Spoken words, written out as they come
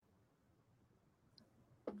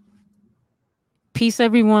Peace,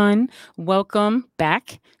 everyone. Welcome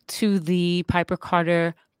back to the Piper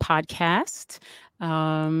Carter podcast.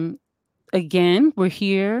 Um, Again, we're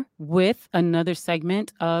here with another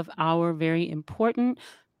segment of our very important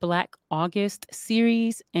Black August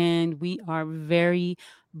series, and we are very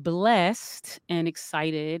blessed and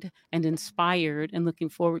excited and inspired and looking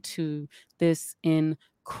forward to this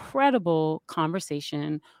incredible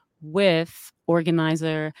conversation with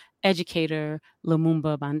organizer, educator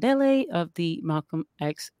Lumumba Bandele of the Malcolm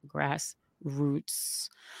X Grassroots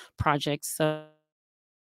Project. So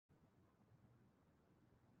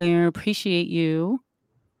I appreciate you.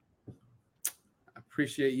 I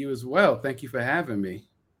appreciate you as well. Thank you for having me.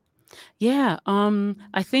 Yeah,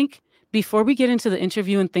 I think before we get into the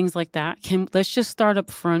interview and things like that, can let's just start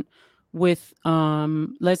up front with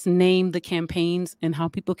let's name the campaigns and how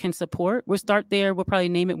people can support. We'll start there. We'll probably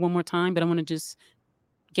name it one more time, but I want to just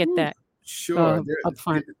get Ooh, that sure. up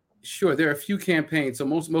front. Sure. There are a few campaigns. So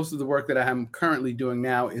most of the work that I am currently doing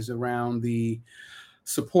now is around the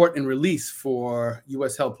support and release for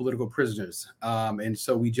U.S. held political prisoners. And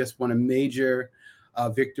so we just won a major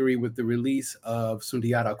victory with the release of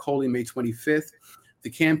Sundiata Acoli May 25th. The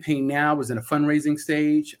campaign now is in a fundraising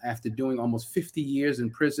stage. After doing almost 50 years in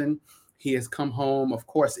prison, he has come home, of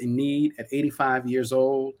course, in need at 85 years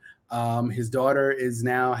old. His daughter is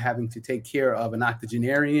now having to take care of an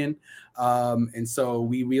octogenarian. And so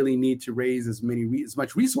we really need to raise as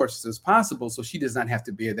much resources as possible so she does not have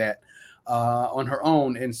to bear that on her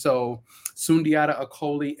own. And so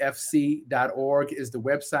sundiataacolifc.org is the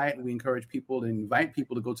website. We encourage people and invite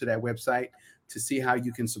people to go to that website to see how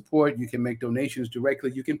you can support. You can make donations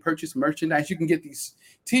directly. You can purchase merchandise. You can get these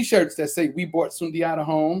T-shirts that say "We brought Sundiata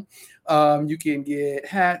home." You can get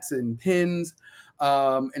hats and pins.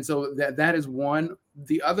 And so that is one.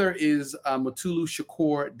 The other is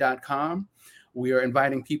MutuluShakur.com. We are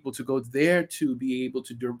inviting people to go there to be able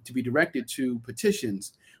to be directed to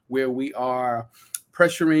petitions where we are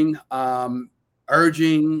pressuring,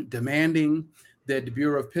 urging, demanding that the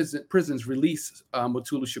Bureau of Prisons release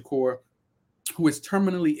Mutulu Shakur, who is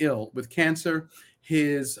terminally ill with cancer.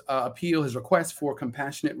 His request for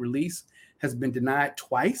compassionate release has been denied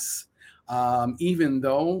twice. Even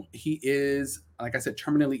though he is, like I said,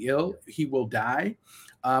 terminally ill, he will die.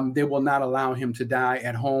 They will not allow him to die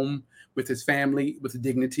at home with his family with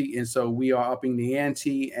dignity. And so we are upping the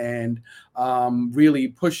ante and really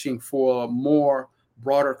pushing for more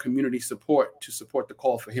broader community support to support the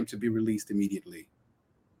call for him to be released immediately.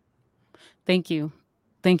 Thank you.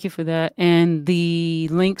 Thank you for that. And the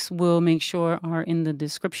links we'll make sure are in the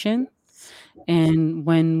description. And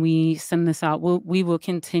when we send this out, we will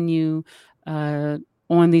continue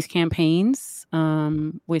on these campaigns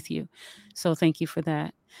with you. So thank you for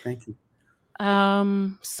that. Thank you.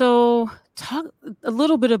 So talk a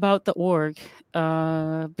little bit about the org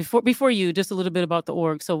before you, just a little bit about the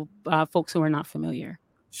org. So folks who are not familiar.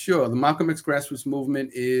 Sure. The Malcolm X Grassroots Movement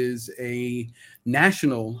is a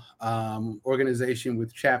national organization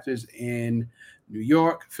with chapters in New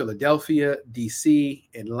York, Philadelphia, D.C.,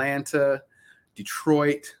 Atlanta,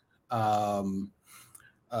 Detroit,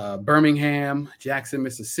 Birmingham, Jackson,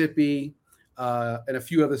 Mississippi, and a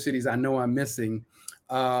few other cities I know I'm missing.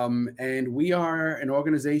 And we are an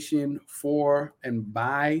organization for and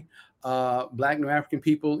by Black and African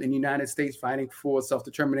people in the United States fighting for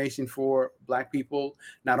self-determination for Black people,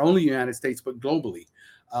 not only in the United States, but globally.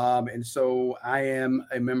 And so I am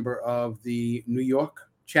a member of the New York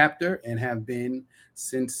chapter and have been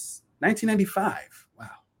since 1995. Wow.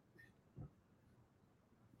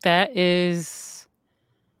 That is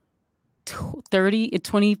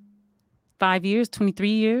 25 years, 23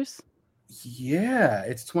 years? Yeah,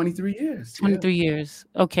 it's 23 years. 23 years.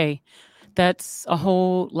 Okay. That's a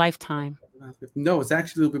whole lifetime. No, it's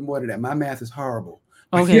actually a little bit more than that. My math is horrible.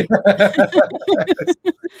 Okay.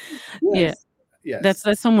 Yes. Yeah. Yes.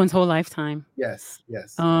 That's someone's whole lifetime. Yes.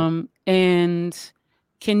 And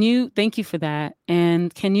thank you for that.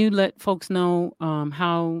 And can you let folks know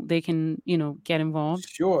how they can, get involved?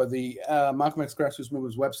 Sure. The Malcolm X Grassroots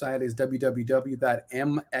Movement's website is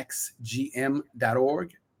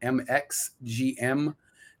www.mxgm.org. mxgm.org.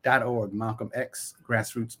 Malcolm X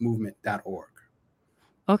Grassroots Movement.org.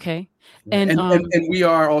 Okay. And we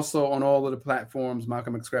are also on all of the platforms,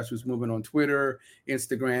 Malcolm X Grassroots Movement on Twitter,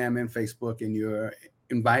 Instagram, and Facebook, and you're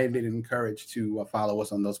invited and encouraged to follow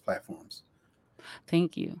us on those platforms.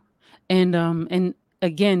 Thank you. And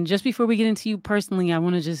again, just before we get into you personally, I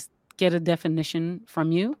want to just get a definition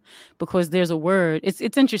from you because there's a word.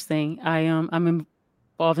 It's interesting. I'm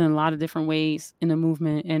involved in a lot of different ways in the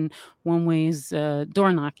movement, and one way is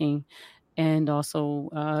door knocking, and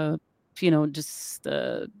also just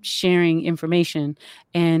sharing information.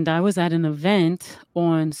 And I was at an event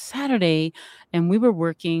on Saturday, and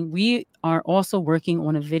we are also working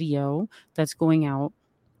on a video that's going out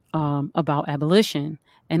about abolition.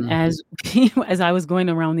 And Mhm. as I was going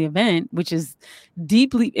around the event, which is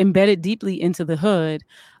deeply embedded deeply into the hood,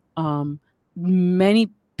 um, many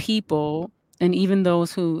people, and even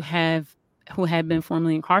those who had been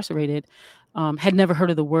formerly incarcerated, had never heard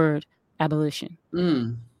of the word abolition.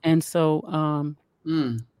 Mm. And so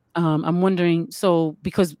Mm. I'm wondering, so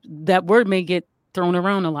because that word may get thrown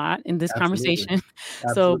around a lot in this Absolutely. conversation. So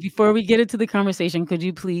Absolutely. before we get into the conversation, could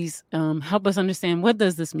you please help us understand, what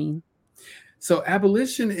does this mean? So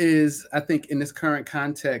abolition is, I think, in this current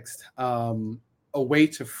context, a way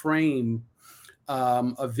to frame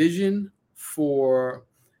a vision for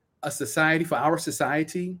for our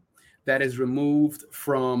society, that is removed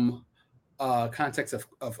from context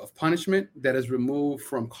of punishment, that is removed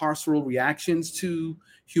from carceral reactions to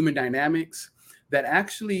human dynamics, that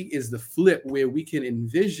actually is the flip, where we can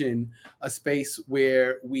envision a space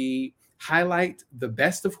where we highlight the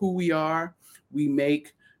best of who we are. We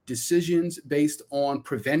make decisions based on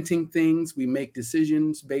preventing things. We make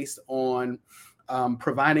decisions based on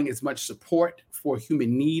providing as much support for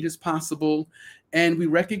human need as possible. And we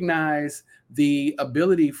recognize the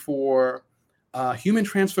ability for human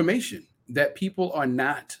transformation, that people are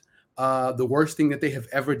not the worst thing that they have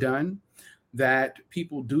ever done, that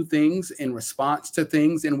people do things in response to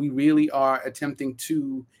things, and we really are attempting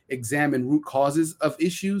to examine root causes of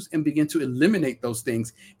issues and begin to eliminate those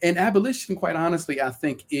things. And abolition, quite honestly, I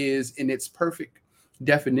think, is in its perfect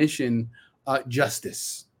definition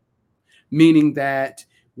justice, meaning that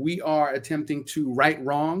we are attempting to right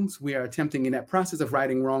wrongs. We are attempting, in that process of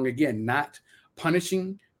righting wrong, again, not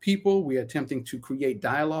punishing people. We are attempting to create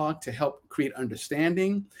dialogue to help create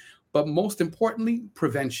understanding, but most importantly,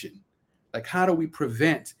 prevention. Like, how do we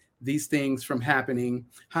prevent these things from happening?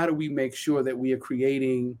 How do we make sure that we are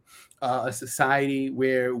creating a society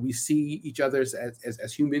where we see each other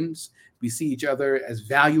as humans? We see each other as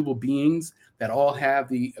valuable beings that all have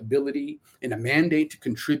the ability and a mandate to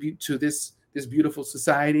contribute to this beautiful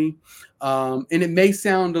society. And it may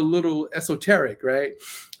sound a little esoteric, right?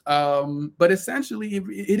 But essentially,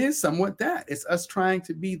 it is somewhat that. It's us trying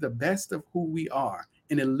to be the best of who we are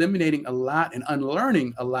and eliminating a lot and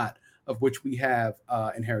unlearning a lot of which we have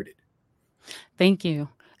inherited. Thank you.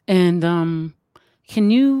 And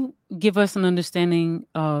can you give us an understanding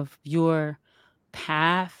of your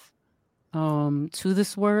path to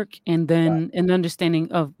this work, and then an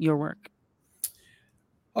understanding of your work?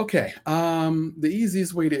 Okay. The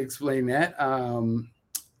easiest way to explain that,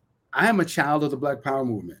 I am a child of the Black Power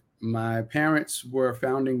movement. My parents were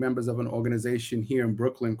founding members of an organization here in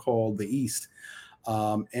Brooklyn called the East.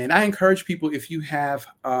 And I encourage people, if you have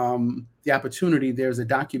the opportunity, there's a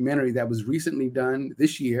documentary that was recently done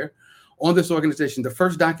this year on this organization. The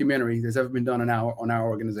first documentary that's ever been done on our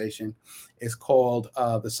organization is called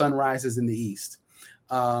 "The Sun Rises in the East."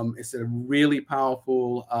 It's a really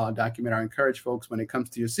powerful documentary. I encourage folks, when it comes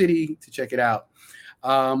to your city, to check it out.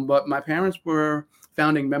 But my parents were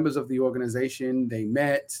founding members of the organization. They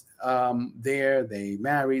met there, they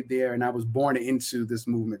married there, and I was born into this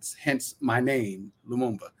movement, hence my name,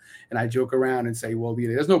 Lumumba. And I joke around and say, well,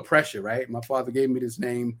 there's no pressure, right? My father gave me this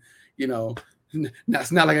name,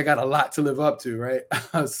 it's not like I got a lot to live up to, right?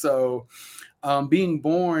 So being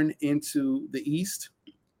born into the East,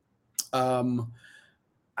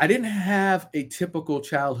 I didn't have a typical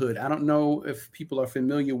childhood. I don't know if people are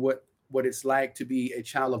familiar what it's like to be a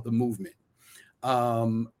child of the movement.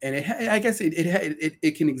 And I guess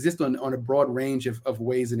it can exist on a broad range of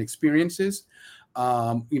ways and experiences.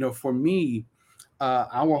 For me,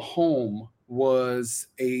 our home was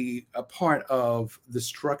a part of the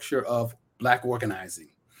structure of Black organizing.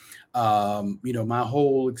 My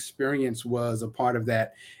whole experience was a part of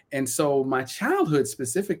that. And so my childhood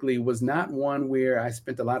specifically was not one where I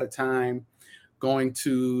spent a lot of time going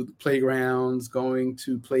to playgrounds, going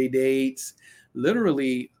to play dates.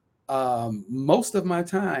 Literally, most of my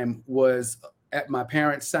time was at my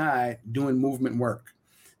parents' side doing movement work.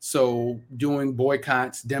 So doing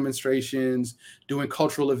boycotts, demonstrations, doing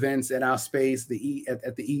cultural events at our space,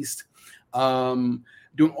 at the East,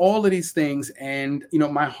 doing all of these things. And,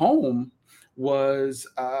 my home was,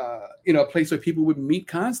 a place where people would meet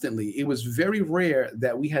constantly. It was very rare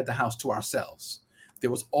that we had the house to ourselves. There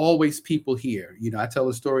was always people here. I tell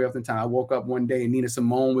a story oftentimes. I woke up one day and Nina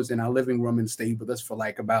Simone was in our living room and stayed with us for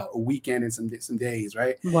like about a weekend and some days,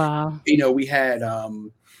 right? Wow. We had,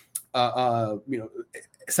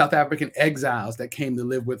 South African exiles that came to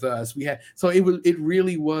live with us. So it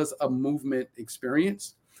really was a movement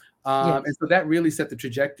experience. And Yes. so that really set the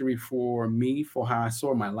trajectory for me, for how I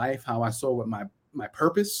saw my life, how I saw what my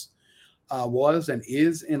purpose was and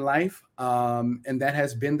is in life, and that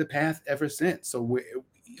has been the path ever since. So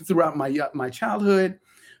throughout my childhood,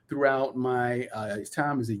 throughout my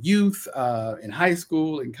time as a youth, in high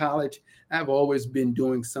school, in college, I've always been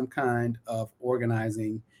doing some kind of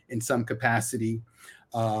organizing in some capacity.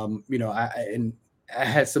 And I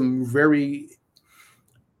had some very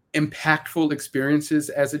impactful experiences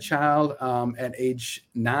as a child. At age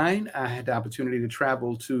 9, I had the opportunity to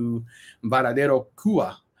travel to Varadero,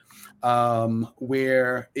 Cuba,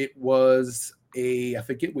 where it was I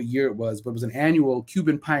forget what year it was, but it was an annual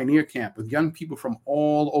Cuban pioneer camp with young people from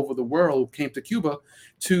all over the world who came to Cuba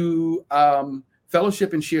to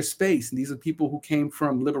fellowship and share space. And these are people who came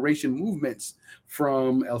from liberation movements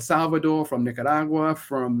from El Salvador, from Nicaragua,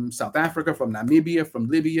 from South Africa, from Namibia, from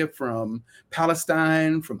Libya, from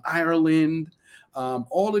Palestine, from Ireland,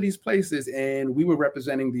 all of these places. And we were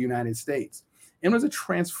representing the United States. And it was a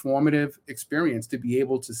transformative experience to be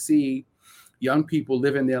able to see young people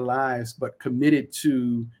living their lives, but committed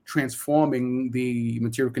to transforming the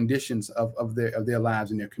material conditions of their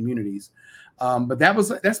lives and their communities. But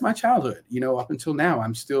that's my childhood. Up until now,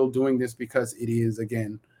 I'm still doing this because it is,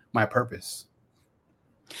 again, my purpose.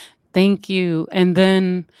 Thank you. And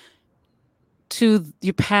then to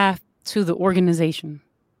your path to the organization.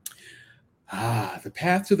 The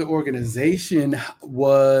path to the organization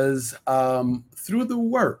was through the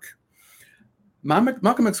work.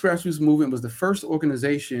 Malcolm X Grassroots Movement was the first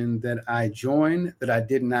organization that I joined that I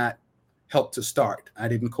did not help to start. I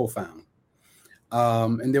didn't co-found.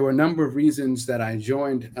 And there were a number of reasons that I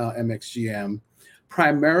joined MXGM.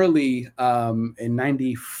 Primarily in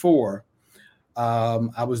 '94,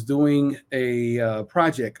 I was doing a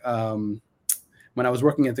project when I was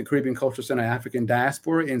working at the Caribbean Cultural Center African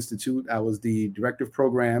Diaspora Institute. I was the director of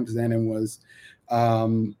programs then and was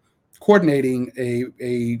coordinating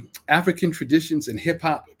a African traditions and hip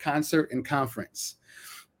hop concert and conference.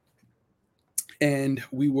 And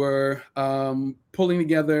we were pulling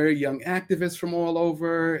together young activists from all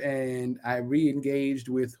over. And I re-engaged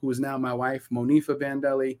with who is now my wife, Monifa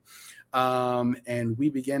Bandelli. And we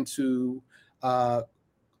began to work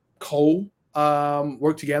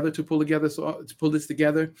together to pull this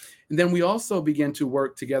together. And then we also began to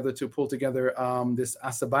work together to pull together this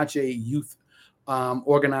Asabache Youth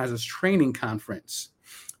Organizers Training Conference.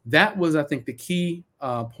 That was, I think, the key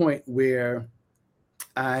point where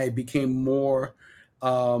I became more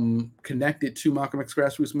connected to Malcolm X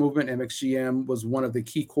Grassroots Movement. MXGM was one of the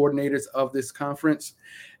key coordinators of this conference.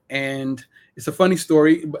 And it's a funny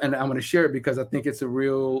story, and I'm going to share it because I think it's a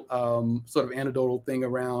real sort of anecdotal thing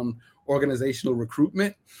around organizational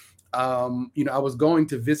recruitment. I was going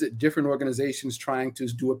to visit different organizations trying to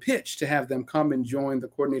do a pitch to have them come and join the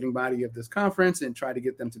coordinating body of this conference and try to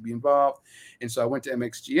get them to be involved. And so I went to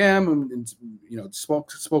MXGM and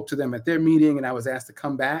spoke to them at their meeting, and I was asked to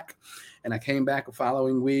come back. And I came back the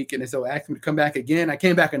following week, and they said, asked me to come back again. I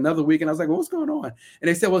came back another week, and I was like, well, what's going on? And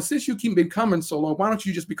they said, well, since you keep been coming so long, why don't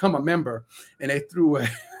you just become a member? And they threw a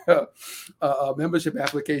membership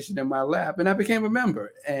application in my lap, and I became a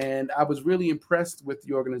member. And I was really impressed with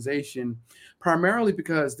the organization, primarily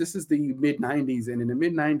because this is the mid-'90s. And in the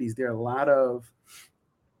mid-'90s, there are a lot of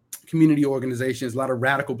community organizations, a lot of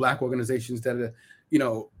radical Black organizations that are,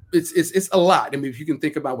 it's a lot. I mean, if you can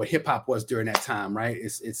think about what hip hop was during that time, right?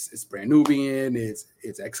 It's Brand Nubian, it's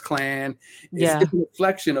X Clan. It's a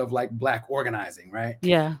reflection of like Black organizing, right?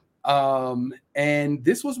 Yeah. And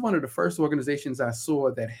this was one of the first organizations I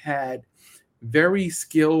saw that had very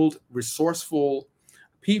skilled, resourceful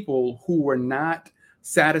people who were not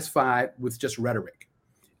satisfied with just rhetoric.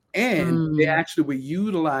 And they actually were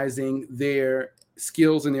utilizing their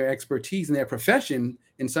skills and their expertise and their profession,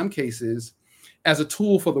 in some cases, as a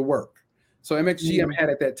tool for the work. So MXGM had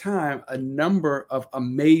at that time a number of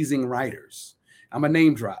amazing writers. I'm a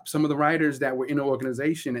name drop. Some of the writers that were in the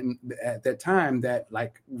organization and at that time that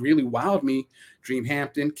like really wowed me: Dream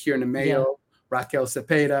Hampton, Kieran Mayo, Raquel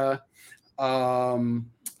Cepeda, a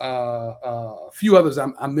few others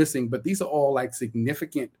I'm missing, but these are all like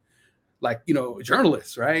significant,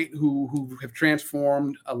 journalists, right? Who have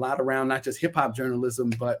transformed a lot around not just hip hop journalism,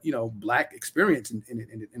 but Black experience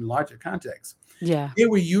in larger context. Yeah, they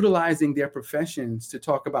were utilizing their professions to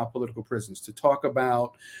talk about political prisons, to talk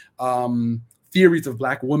about theories of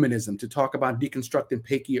Black womanism, to talk about deconstructing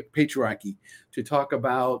patriarchy, to talk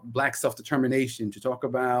about Black self-determination, to talk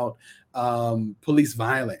about police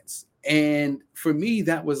violence. And for me,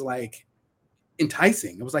 that was like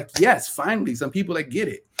enticing. It was like, yes, finally, some people that get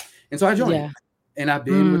it. And so I joined, and I've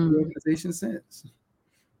been with the organization since.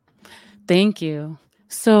 Thank you.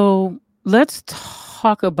 So let's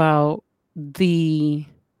talk about the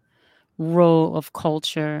role of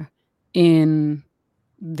culture in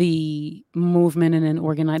the movement and in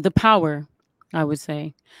organize the power, I would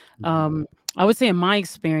say. Mhm. Um, I would say in my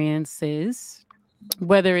experiences,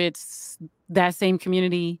 whether it's that same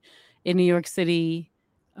community in New York City,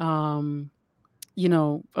 um,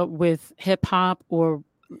 with hip hop, or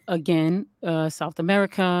again, South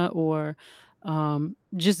America, or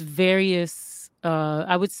just various,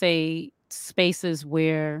 I would say, spaces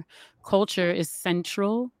where culture is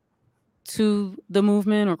central to the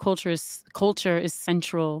movement, or culture is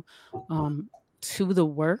central to the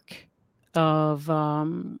work of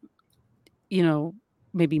you know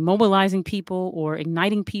maybe mobilizing people, or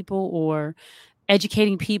igniting people, or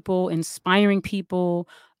educating people, inspiring people,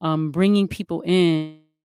 bringing people in.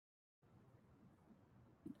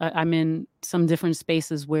 I'm in some different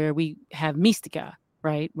spaces where we have mystica,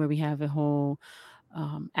 right? Where we have a whole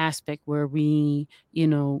aspect where we,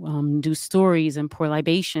 do stories and pour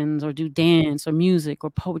libations, or do dance or music or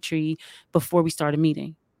poetry before we start a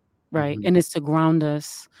meeting, right? Mhm. And it's to ground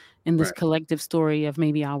us in this Right. collective story of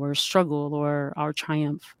maybe our struggle or our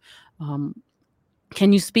triumph. Um,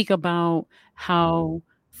 can you speak about how,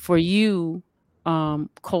 for you,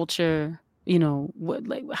 culture,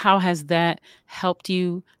 how has that helped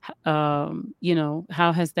you?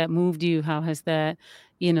 How has that moved you? How has that,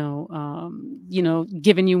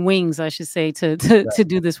 given you wings, I should say, to to Right.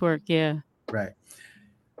 do this work? Yeah. Right.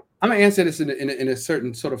 I'm gonna answer this in a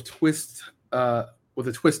certain sort of twist, with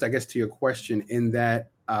a twist, I guess, to your question, in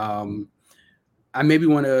that I maybe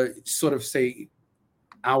want to sort of say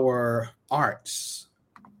our arts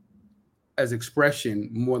as expression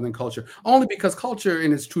more than culture, only because culture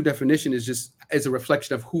in its true definition is a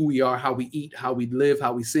reflection of who we are, how we eat, how we live,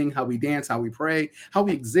 how we sing, how we dance, how we pray, how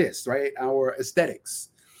we exist, right? Our aesthetics.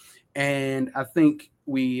 And I think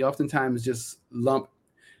we oftentimes just lump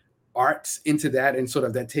arts into that, and sort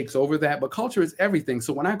of that takes over that, but culture is everything.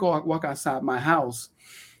 So when I go walk outside my house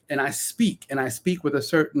and I speak with a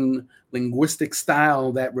certain linguistic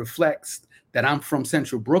style that reflects that I'm from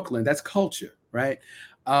Central Brooklyn, that's culture, right?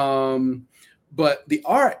 Um, but the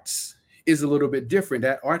arts is a little bit different.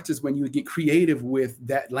 That arts is when you get creative with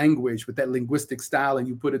that language, with that linguistic style, and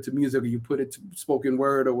you put it to music, or you put it to spoken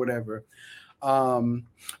word, or whatever. Um,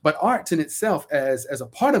 but arts in itself, as a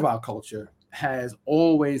part of our culture, has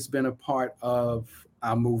always been a part of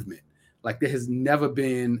our movement. Like there has never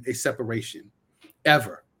been a separation,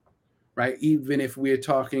 ever, right? Even if we're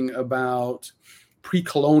talking about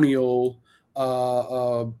pre-colonial,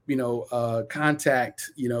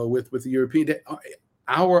 contact, with the European,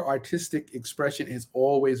 our artistic expression has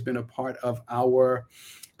always been a part of our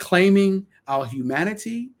claiming our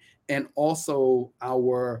humanity, and also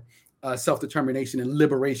our self-determination and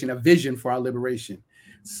liberation, a vision for our liberation.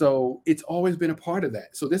 So it's always been a part of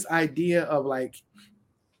that. So this idea of, like,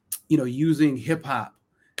 using hip hop,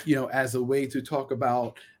 as a way to talk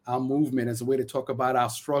about our movement, as a way to talk about our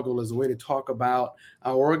struggle, as a way to talk about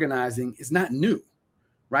our organizing, is not new,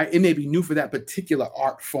 right? It may be new for that particular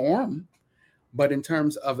art form, but in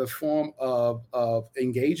terms of a form of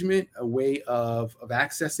engagement, a way of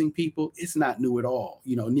accessing people, it's not new at all.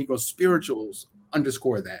 Negro spirituals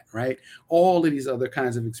underscore that, right? All of these other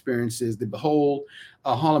kinds of experiences, the whole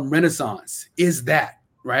Harlem Renaissance is that,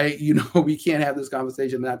 right? We can't have this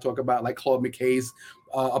conversation and not talk about, like, Claude McKay's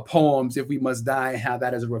poems, "If We Must Die," and how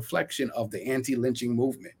that is a reflection of the anti-lynching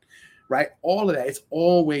movement, right? All of that, it's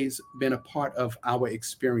always been a part of our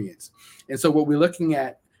experience. And so what we're looking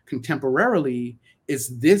at contemporarily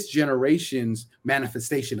is this generation's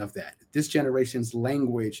manifestation of that, this generation's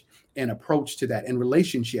language and approach to that and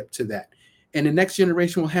relationship to that. And the next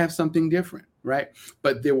generation will have something different, right?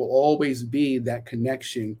 But there will always be that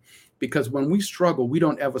connection, because when we struggle, we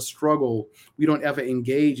don't ever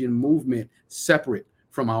engage in movement separate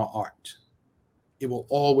from our art. It will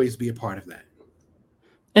always be a part of that.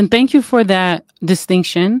 And thank you for that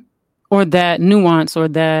distinction, or that nuance, or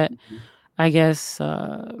that, I guess,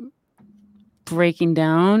 breaking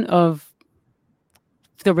down of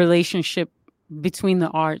the relationship between the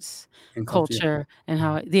arts, In culture, yeah. culture, and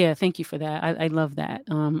how. Yeah, thank you for that. I love that.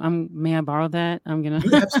 May I borrow that? I'm gonna.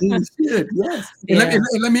 You absolutely should, yes. And let, Yeah.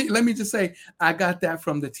 and let me just say, I got that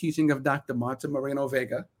from the teaching of Dr. Marta Moreno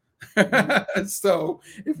Vega. So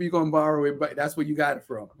if you're gonna borrow it, but that's where you got it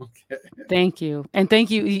from. Okay. Thank you, and thank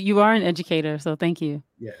you. You are an educator, so thank you.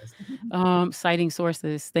 Yes. Citing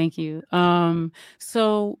sources. Thank you.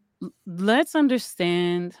 So let's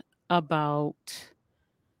understand about,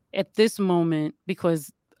 at this moment,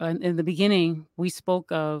 because in the beginning we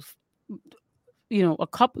spoke of,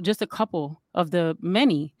 just a couple of the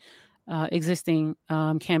many existing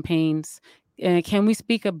campaigns. Can we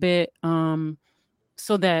speak a bit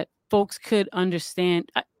so that folks could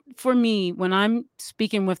understand? For me, when I'm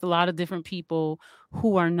speaking with a lot of different people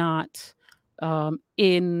who are not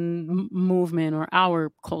in movement or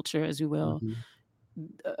our culture, as you will, Mhm.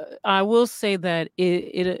 I will say that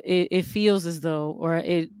it feels as though, or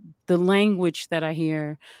the language that I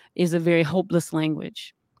hear is a very hopeless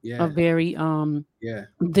language, a Yeah, very yeah,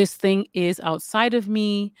 this thing is outside of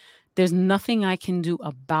me. There's nothing I can do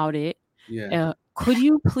about it. yeah. Could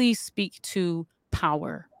you please speak to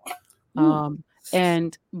power? Ooh, Um,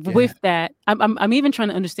 and yeah. with that, I'm even trying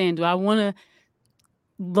to understand. Do I want to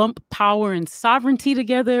lump power and sovereignty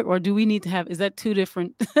together, or do we need to have? Is that two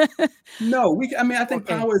different? No, I mean, I think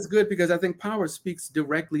Okay. power is good because I think power speaks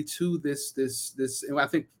directly to this. And I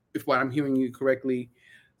think if what I'm hearing you correctly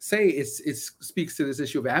say, it speaks to this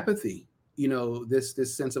issue of apathy. You know, this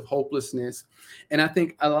sense of hopelessness, and I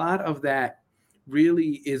think a lot of that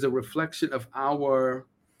really is a reflection of our,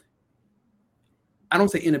 I don't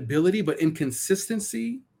say inability, but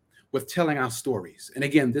inconsistency with telling our stories. And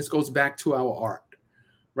again, this goes back to our art,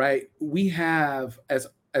 right? We have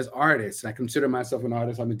as artists, and I consider myself an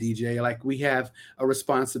artist, I'm a DJ, like we have a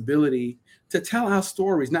responsibility to tell our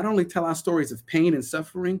stories, not only tell our stories of pain and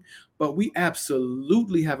suffering, but we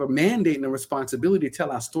absolutely have a mandate and a responsibility to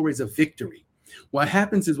tell our stories of victory. What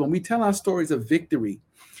happens is when we tell our stories of victory,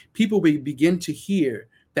 people will begin to hear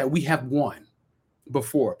that we have won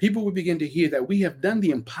before. People will begin to hear that we have done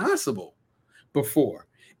the impossible before.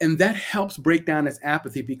 And that helps break down this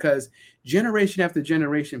apathy because generation after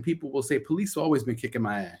generation, people will say, police have always been kicking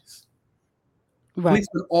my ass. Right. Police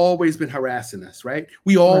have always been harassing us, right?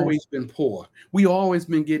 We Right. always been poor. We always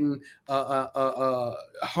been getting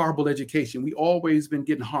horrible education. We always been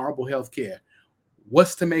getting horrible health care.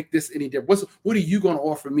 What's to make this any different? What are you going to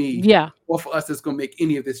offer me Yeah. or for us that's going to make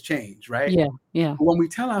any of this change, right? Yeah. Yeah. When we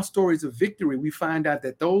tell our stories of victory, we find out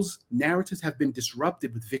that those narratives have been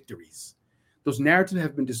disrupted with victories. Those narratives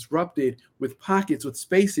have been disrupted with pockets, with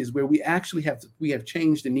spaces where we have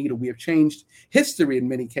changed the needle. We have changed history in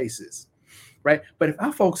many cases, right? But if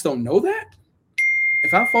our folks don't know that,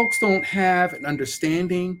 if our folks don't have an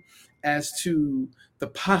understanding as to the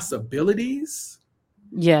possibilities,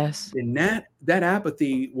 Yes. then that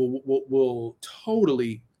apathy will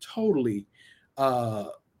totally uh,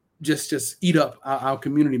 just eat up our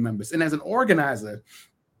community members. And as an organizer,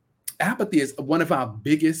 apathy is one of our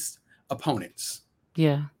biggest opponents,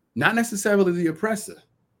 Yeah. not necessarily the oppressor,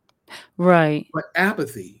 Right. but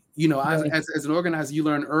apathy. You know, Right. as an organizer, you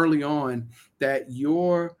learn early on that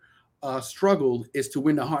your struggle is to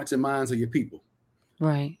win the hearts and minds of your people,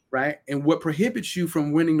 Right. right? And what prohibits you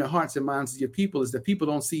from winning the hearts and minds of your people is that people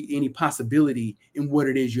don't see any possibility in what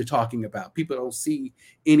it is you're talking about. People don't see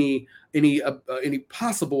any any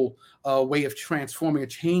possible way of transforming or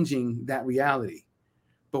changing that reality.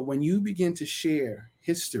 But when you begin to share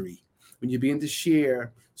history, when you begin to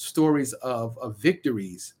share stories of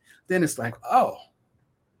victories, then it's like, oh,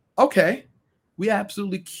 okay, we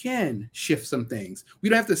absolutely can shift some things. We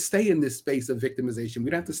don't have to stay in this space of victimization. We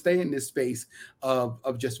don't have to stay in this space of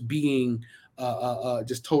just being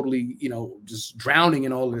just totally, you know, just drowning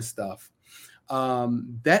in all this stuff.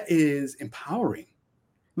 That is empowering.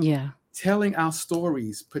 Yeah. Telling our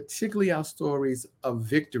stories, particularly our stories of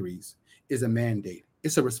victories, is a mandate.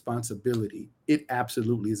 It's a responsibility. It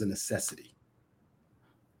absolutely is a necessity.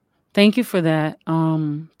 Thank you for that.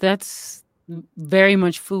 That's very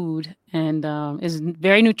much food and is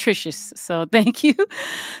very nutritious. So thank you.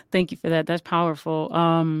 Thank you for that. That's powerful.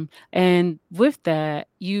 And with that,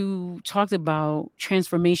 you talked about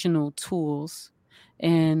transformational tools.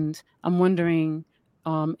 And I'm wondering,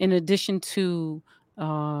 in addition to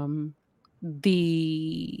um,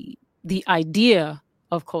 the idea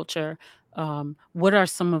of culture, what are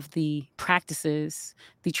some of the practices,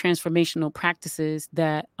 the transformational practices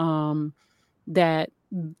that that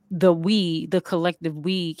the collective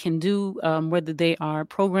we can do, whether they are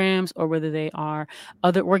programs or whether they are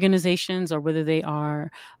other organizations or whether they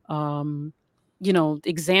are, um,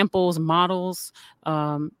 examples, models.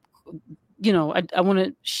 Um, I want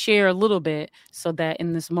to share a little bit so that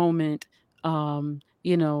in this moment,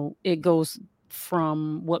 it goes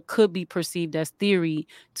from what could be perceived as theory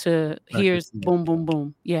to Practice. here's boom, boom,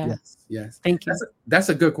 boom. Yeah. Yes, yes. Thank you. That's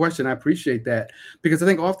a good question. I appreciate that because I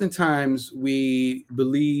think oftentimes we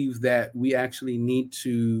believe that we actually need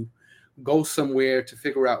to go somewhere to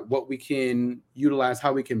figure out what we can utilize,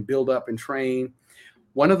 how we can build up and train.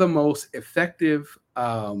 One of the most effective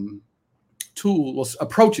tools,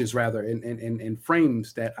 approaches rather, and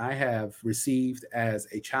frames that I have received as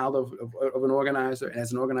a child of an organizer and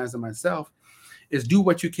as an organizer myself is do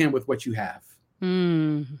what you can with what you have.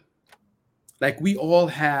 Mm. Like we all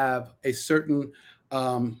have a certain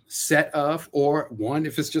set of, or one,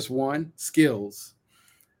 if it's just one, skills,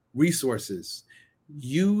 resources.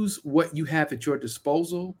 Use what you have at your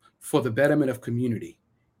disposal for the betterment of community.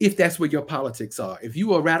 If that's where your politics are, if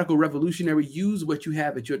you are a radical revolutionary, use what you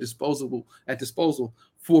have at your disposal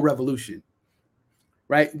for revolution.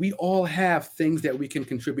 Right? We all have things that we can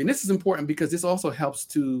contribute. And this is important because this also helps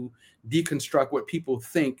to deconstruct what people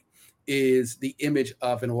think is the image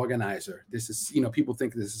of an organizer. This is, people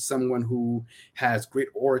think this is someone who has great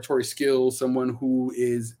oratory skills, someone who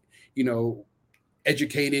is,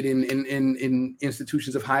 educated in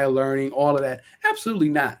institutions of higher learning, all of that. Absolutely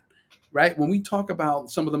not. Right? When we talk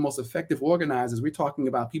about some of the most effective organizers, we're talking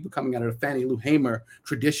about people coming out of the Fannie Lou Hamer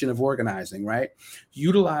tradition of organizing, right?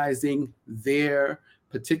 Utilizing their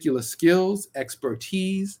particular skills,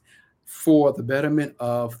 expertise for the betterment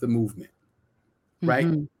of the movement, right?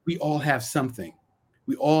 Mm-hmm. We all have something.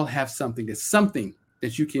 We all have something. There's something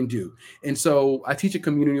that you can do. And so I teach a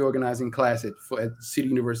community organizing class at City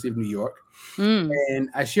University of New York. Mm. And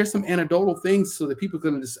I share some anecdotal things so that people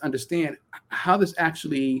can just understand how this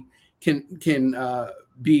actually can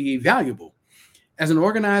be valuable. As an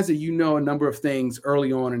organizer, you know a number of things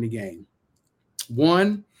early on in the game.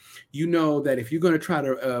 One, you know that if you're going to try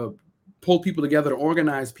to pull people together to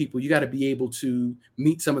organize people, you got to be able to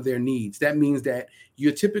meet some of their needs. That means that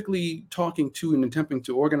you're typically talking to and attempting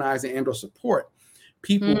to organize and or support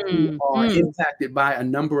people who are impacted by a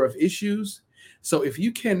number of issues. So if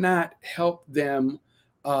you cannot help them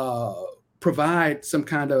provide some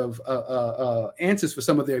kind of answers for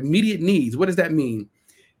some of their immediate needs, what does that mean?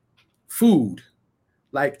 Food.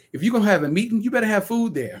 Like if you're going to have a meeting, you better have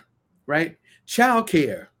food there, right?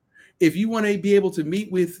 Childcare. If you want to be able to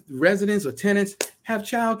meet with residents or tenants, have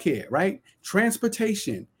childcare, right?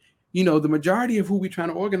 Transportation. The majority of who we're trying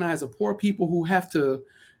to organize are poor people who have to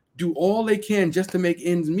do all they can just to make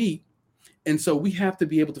ends meet. And so we have to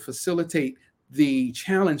be able to facilitate the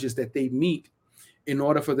challenges that they meet in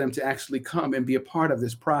order for them to actually come and be a part of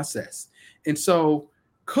this process. And so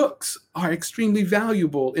cooks are extremely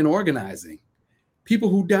valuable in organizing. People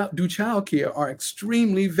who do childcare are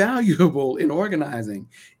extremely valuable in organizing.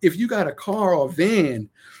 If you got a car or van,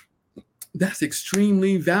 that's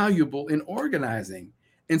extremely valuable in organizing.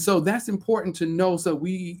 And so that's important to know, so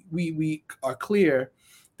we are clear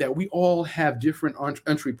that we all have different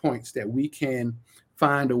entry points that we can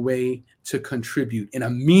find a way to contribute in a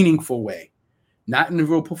meaningful way, not in a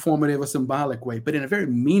real performative or symbolic way, but in a very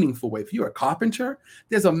meaningful way. If you're a carpenter,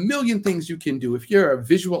 there's a million things you can do. If you're a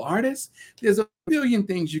visual artist, there's a million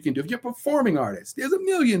things you can do. If you're a performing artist, there's a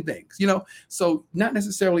million things, So not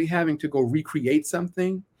necessarily having to go recreate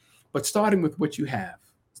something, but starting with what you have,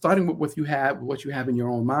 what you have in your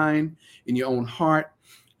own mind, in your own heart,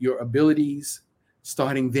 your abilities.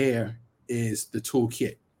 Starting there is the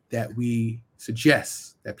toolkit that we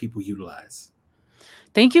suggest that people utilize.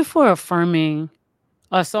 Thank you for affirming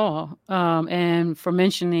us all, and for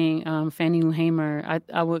mentioning Fannie Lou Hamer.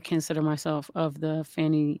 I would consider myself of the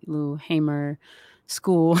Fannie Lou Hamer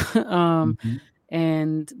school, Mm-hmm.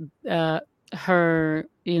 and her,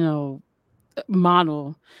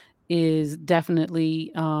 model is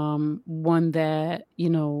definitely one that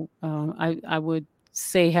I would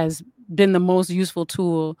say has been the most useful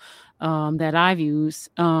tool that I've used.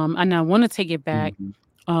 And I want to take it back,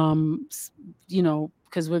 because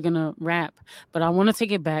we're gonna wrap, but I want to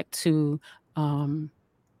take it back to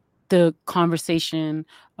the conversation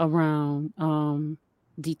around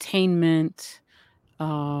detainment,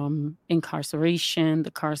 incarceration,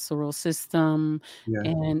 the carceral system, Yeah.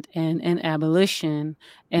 and abolition.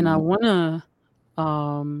 And I want to,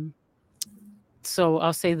 so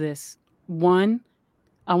I'll say this. One,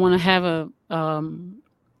 I want to have a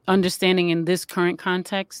understanding in this current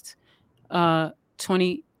context,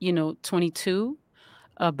 22,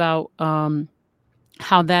 about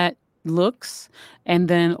how that looks, and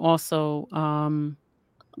then also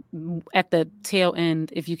at the tail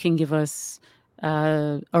end, if you can give us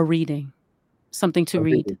a reading, something to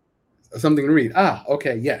read. Something to read.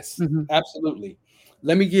 Okay. Yes, absolutely.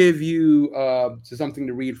 Let me give you something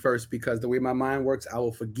to read first, because the way my mind works, I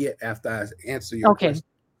will forget after I answer your question.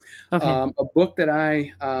 Okay. A book that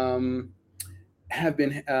I have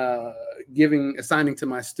been assigning to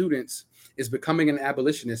my students is Becoming an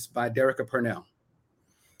Abolitionist by Derecka Purnell.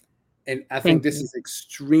 And I think this is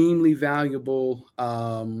extremely valuable.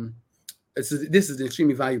 This is an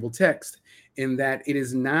extremely valuable text, in that it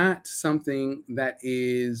is not something that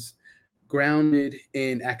is grounded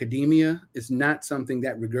in academia. It's not something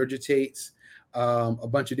that regurgitates a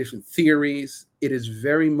bunch of different theories. It is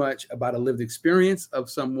very much about a lived experience of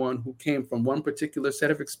someone who came from one particular set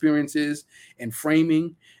of experiences and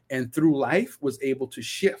framing, and through life was able to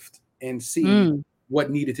shift and see Mm. what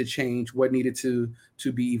needed to change, what needed to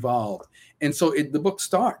be evolved. And so the book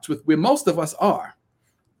starts with where most of us are.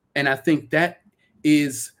 And I think that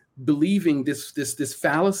is believing this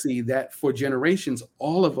fallacy that for generations,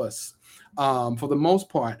 all of us, for the most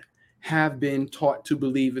part, have been taught to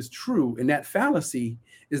believe is true. And that fallacy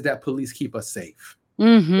is that police keep us safe.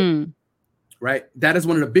 Mm-hmm. Right? That is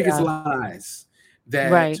one of the biggest Yeah. lies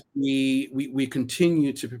that Right. we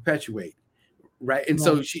continue to perpetuate. Right? And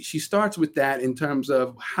so Right. she starts with that in terms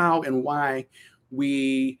of how and why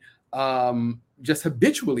we just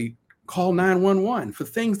habitually call 911 for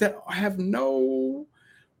things that have no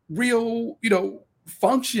real,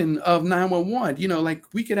 function of 911. Like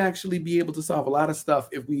we could actually be able to solve a lot of stuff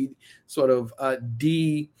if we sort of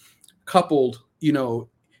decoupled,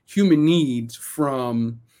 human needs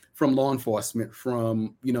from law enforcement,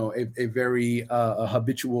 from a very a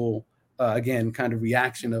habitual again kind of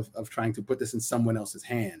reaction of trying to put this in someone else's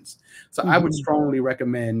hands. So I would Mm-hmm. strongly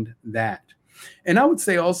recommend that. And I would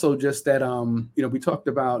say also just that we talked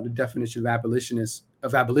about the definition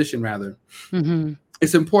of abolition rather. Mm-hmm.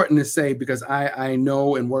 It's important to say because I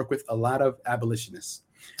know and work with a lot of abolitionists.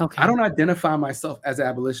 I Okay. don't identify myself as an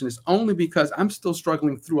abolitionist only because I'm still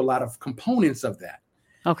struggling through a lot of components of that.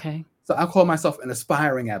 Okay. So I call myself an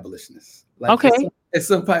aspiring abolitionist. Like Okay. at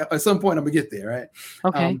some point I'm gonna get there, right?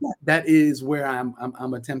 Okay. That is where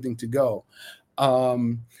I'm attempting to go.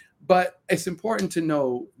 But it's important to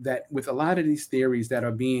know that with a lot of these theories that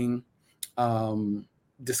are being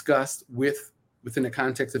discussed within the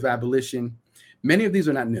context of abolition, many of these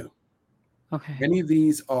are not new. Okay. Many of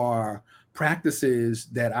these are practices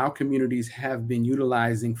that our communities have been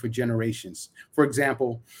utilizing for generations. For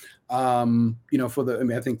example, I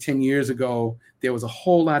think 10 years ago, there was a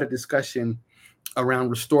whole lot of discussion around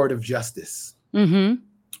restorative justice, Mm-hmm.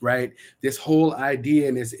 right? This whole idea,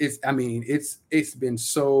 and it's been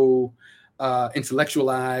so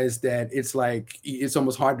intellectualized that it's like it's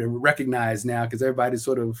almost hard to recognize now because everybody's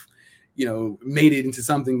sort of, made it into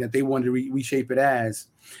something that they wanted to reshape it as.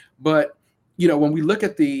 But when we look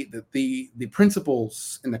at the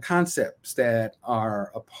principles and the concepts that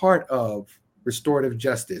are a part of restorative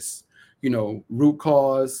justice, root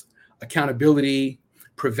cause, accountability,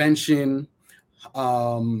 prevention,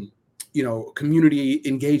 community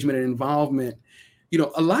engagement and involvement,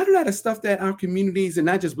 a lot of that is stuff that our communities, and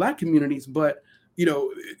not just Black communities, but you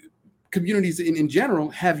know, communities in general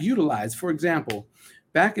have utilized. For example,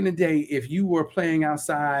 back in the day, if you were playing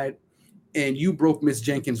outside and you broke Miss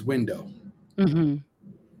Jenkins' window, Mm-hmm.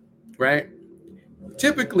 right?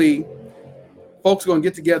 Typically, folks are gonna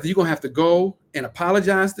get together. You're gonna have to go and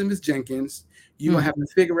apologize to Miss Jenkins. You're gonna have Mm-hmm.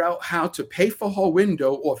 to figure out how to pay for her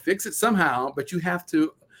window or fix it somehow, but you have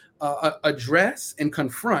to address and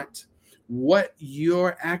confront what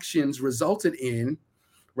your actions resulted in,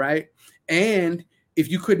 right? And if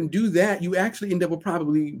you couldn't do that, you actually end up with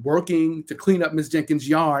probably working to clean up Miss Jenkins'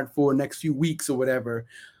 yard for the next few weeks or whatever.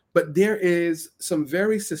 But there is some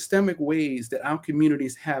very systemic ways that our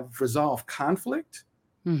communities have resolved conflict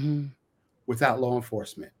Mm-hmm. without law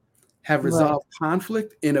enforcement, have Right. resolved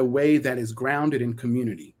conflict in a way that is grounded in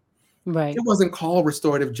community. It Right. wasn't called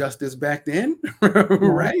restorative justice back then, Right.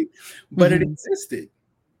 right? But it Mm-hmm. existed.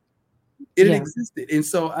 It Yeah. existed. And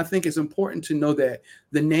so I think it's important to know that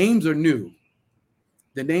the names are new.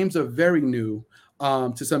 The names are very new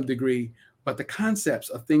to some degree, but the concepts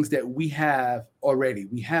are things that we have already.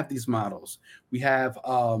 We have these models. We have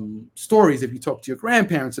stories if you talk to your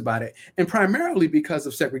grandparents about it. And primarily because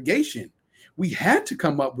of segregation, we had to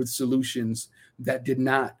come up with solutions that did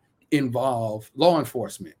not involve law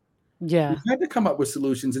enforcement. We Yeah. had to come up with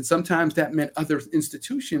solutions, and sometimes that meant other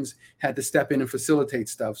institutions had to step in and facilitate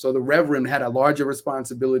stuff. So the reverend had a larger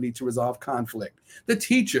responsibility to resolve conflict. The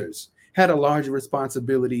teachers had a larger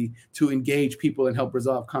responsibility to engage people and help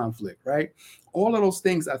resolve conflict, right? All of those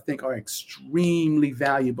things I think are extremely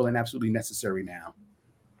valuable and absolutely necessary now.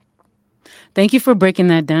 Thank you for breaking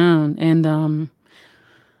that down. And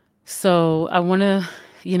so I want to,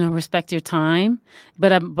 respect your time,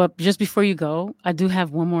 but just before you go, I do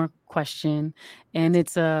have one more question, and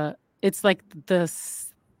it's like the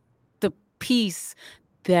piece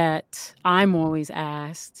that I'm always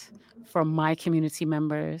asked from my community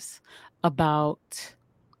members about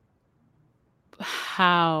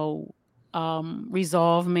how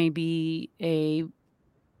resolve may be a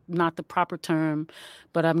not the proper term,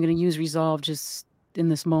 but I'm going to use resolve just in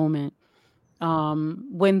this moment.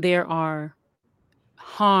 When there are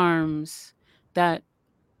harms that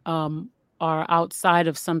um, are outside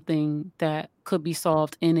of something that could be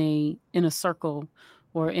solved in a circle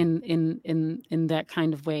or in that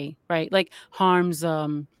kind of way, right? Like harms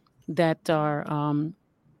that are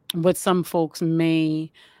what some folks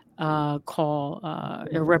may call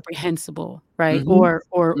irreprehensible, right?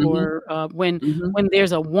 Mm-hmm. Mm-hmm. When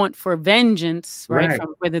there's a want for vengeance, right, Right.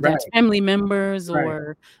 from whether that's Right. family members Right.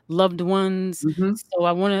 or loved ones. Mm-hmm. So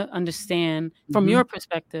I want to understand from Mm-hmm. your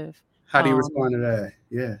perspective, How do you respond to that?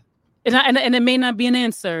 Yeah. and it may not be an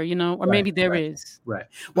answer, or Right. maybe there Right. is. Right.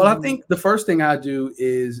 Well, I Mhm. think the first thing I do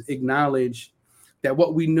is acknowledge that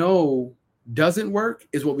what we know doesn't work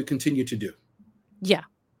is what we continue to do. Yeah.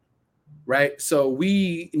 Right. So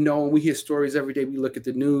we know, we hear stories every day. We look at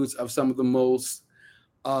the news of some of the most,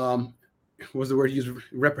 was the word used,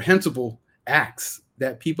 reprehensible acts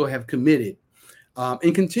that people have committed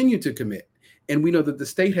and continue to commit. And we know that the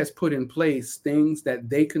state has put in place things that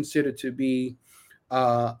they consider to be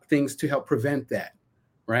things to help prevent that.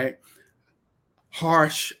 Right.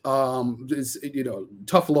 Harsh,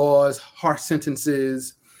 tough laws, harsh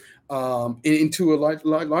sentences, and to a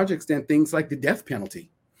large extent, things like the death penalty,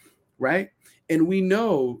 right? And we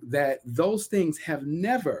know that those things have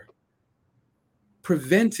never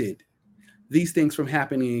prevented these things from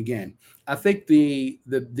happening again. I think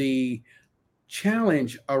the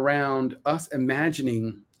challenge around us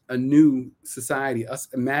imagining a new society, us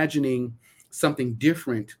imagining something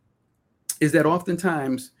different, is that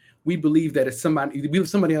oftentimes we believe that it's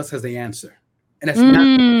somebody else has the answer, and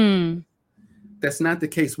that's not the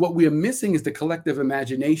case. What we are missing is the collective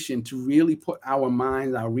imagination to really put our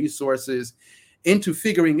minds, our resources into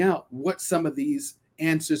figuring out what some of these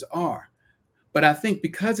answers are. But I think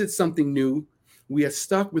because it's something new, we are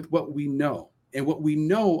stuck with what we know. And what we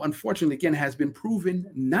know, unfortunately, again, has been proven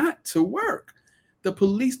not to work. The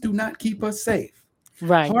police do not keep us safe.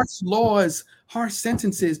 Right. Harsh laws, harsh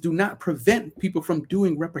sentences do not prevent people from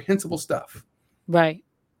doing reprehensible stuff. Right.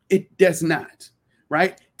 It does not.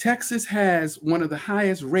 Right? Texas has one of the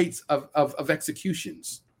highest rates of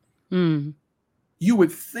executions. Mm. You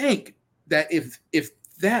would think that if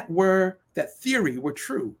that theory were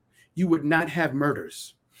true, you would not have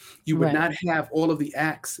murders. You would not have all of the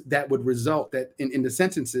acts that would result that in the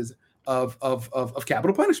sentences of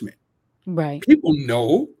capital punishment. Right. People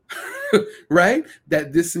know, right,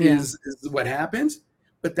 that this is what happens,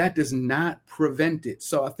 but that does not prevent it.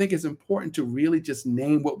 So I think it's important to really just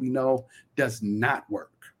name what we know does not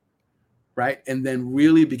work, right? And then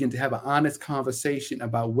really begin to have an honest conversation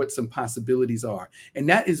about what some possibilities are. And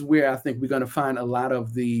that is where I think we're going to find a lot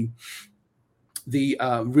of the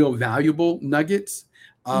real valuable nuggets.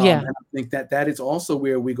 And I think that is also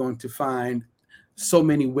where we're going to find so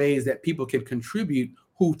many ways that people can contribute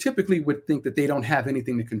who typically would think that they don't have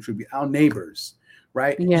anything to contribute. Our neighbors,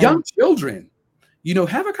 right? Yeah. Young children,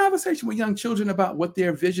 have a conversation with young children about what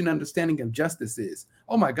their vision, understanding of justice is.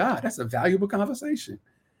 Oh my God, that's a valuable conversation,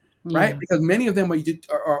 right? Because many of them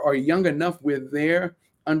are young enough where their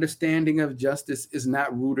understanding of justice is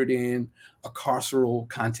not rooted in a carceral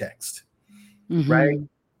context, right?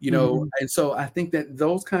 And so I think that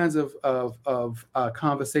those kinds of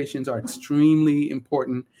conversations are extremely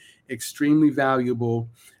important, extremely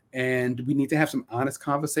valuable, and we need to have some honest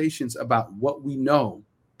conversations about what we know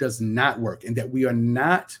does not work, and that we have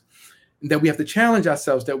to challenge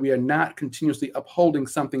ourselves that we are not continuously upholding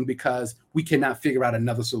something because we cannot figure out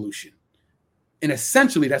another solution. And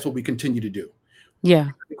essentially, that's what we continue to do. Yeah.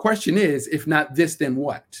 The question is, if not this, then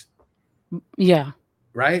what? Yeah.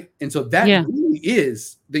 Right. And so that really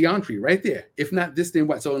is the entree right there. If not this, then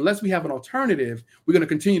what? So unless we have an alternative, we're going to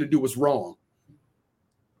continue to do what's wrong.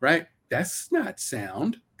 Right. That's not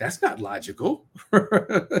sound. That's not logical.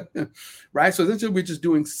 Right. So essentially, we're just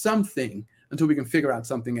doing something until we can figure out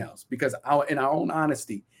something else, because in our own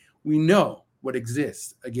honesty, we know what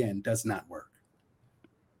exists, again, does not work.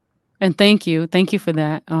 And thank you for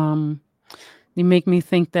that. You make me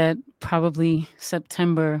think that probably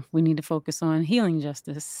September we need to focus on healing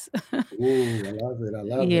justice. Ooh, I love it. I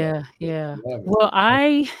love it. Yeah. Well,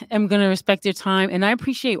 I am going to respect your time, and I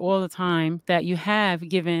appreciate all the time that you have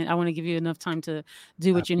given. I want to give you enough time to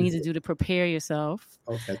do what you need to do to prepare yourself.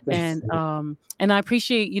 Okay. And I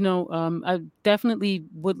appreciate, I definitely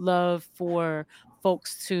would love for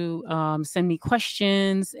folks to send me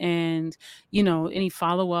questions and, any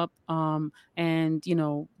follow-up, and,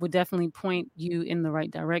 would definitely point you in the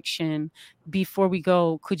right direction. Before we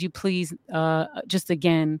go, could you please, just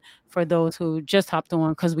again, for those who just hopped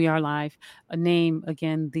on, because we are live, name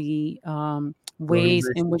again the ways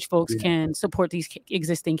in which folks can support these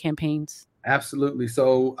existing campaigns? Absolutely.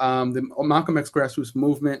 So the Malcolm X Grassroots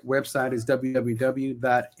Movement website is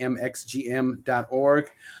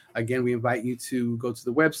www.mxgm.org. Again, we invite you to go to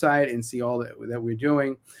the website and see all that we're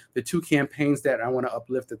doing. The two campaigns that I want to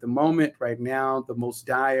uplift at the moment, right now, the most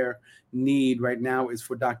dire need right now is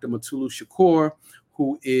for Dr. Mutulu Shakur,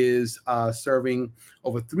 who is serving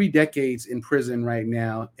over 3 decades in prison right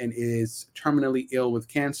now and is terminally ill with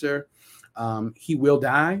cancer. He will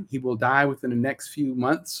die. He will die within the next few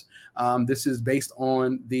months. This is based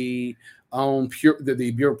on the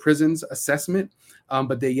Bureau of Prisons assessment,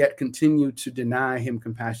 but they yet continue to deny him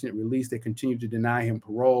compassionate release. They continue to deny him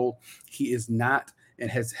parole. He is not and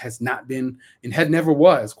has not been and had never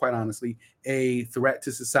was, quite honestly, a threat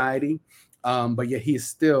to society. But yet he is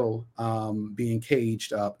still being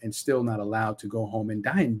caged up and still not allowed to go home and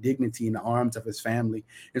die in dignity in the arms of his family.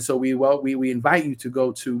 And so we invite you to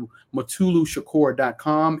go to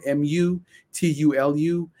MutuluShakur.com,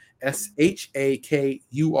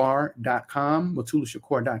 MutuluShakur.com,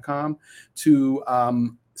 MutuluShakur.com, to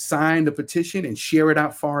sign the petition and share it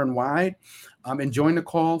out far and wide, and join the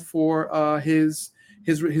call for his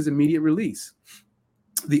immediate release.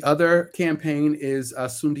 The other campaign is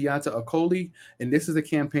Sundiata Acoli, and this is a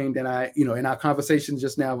campaign that in our conversation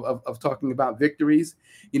just now of talking about victories,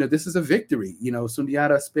 this is a victory.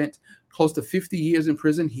 Sundiata spent close to 50 years in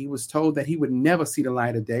prison. He was told that he would never see the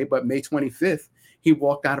light of day, but May 25th, he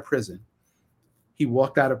walked out of prison.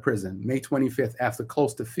 May 25th, after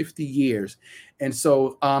close to 50 years. And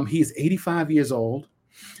so he's 85 years old.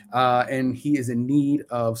 And he is in need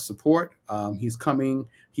of support.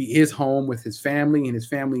 He is home with his family, and his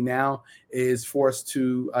family now is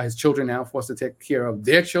his children now forced to take care of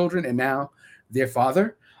their children, and now their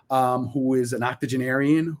father, who is an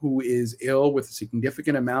octogenarian, who is ill with a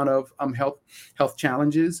significant amount of health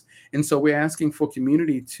challenges. And so we're asking for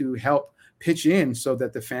community to help pitch in so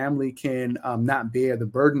that the family can not bear the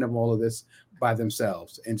burden of all of this by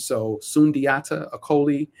themselves. And so Sundiata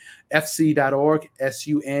Acoli, FC.org,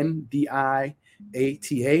 SUNDIATA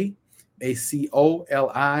ACOLI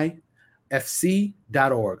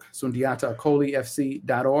FC.org, Sundiata Acoli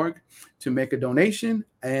FC.org, to make a donation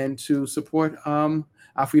and to support our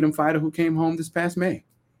freedom fighter who came home this past May.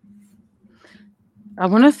 I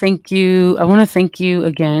want to thank you.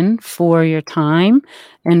 Again for your time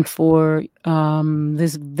and for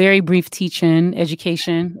this very brief teaching,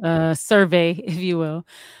 education, survey, if you will,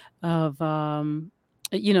 of one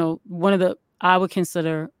of the, I would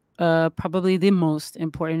consider probably the most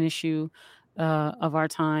important issue of our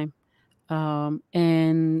time.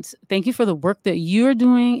 And thank you for the work that you're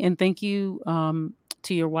doing, and thank you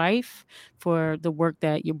to your wife for the work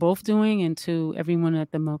that you're both doing, and to everyone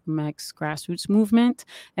at the Malcolm X grassroots movement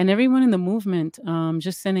and everyone in the movement.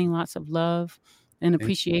 Just sending lots of love and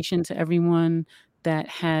appreciation to everyone that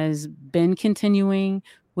has been continuing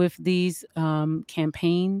with these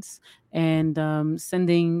campaigns, and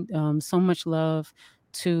sending so much love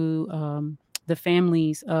to the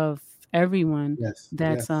families of everyone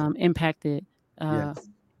that's impacted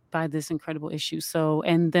by this incredible issue. So,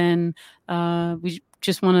 and then we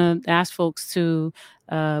just want to ask folks to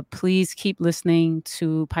please keep listening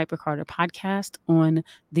to Piper Carter Podcast on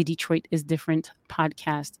the Detroit is Different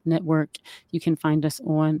podcast network. You can find us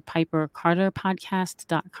on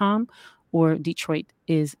pipercarterpodcast.com or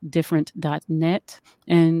detroitisdifferent.net.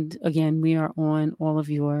 And again, we are on all of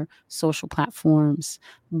your social platforms.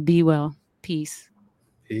 Be well. Peace.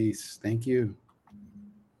 Peace. Thank you.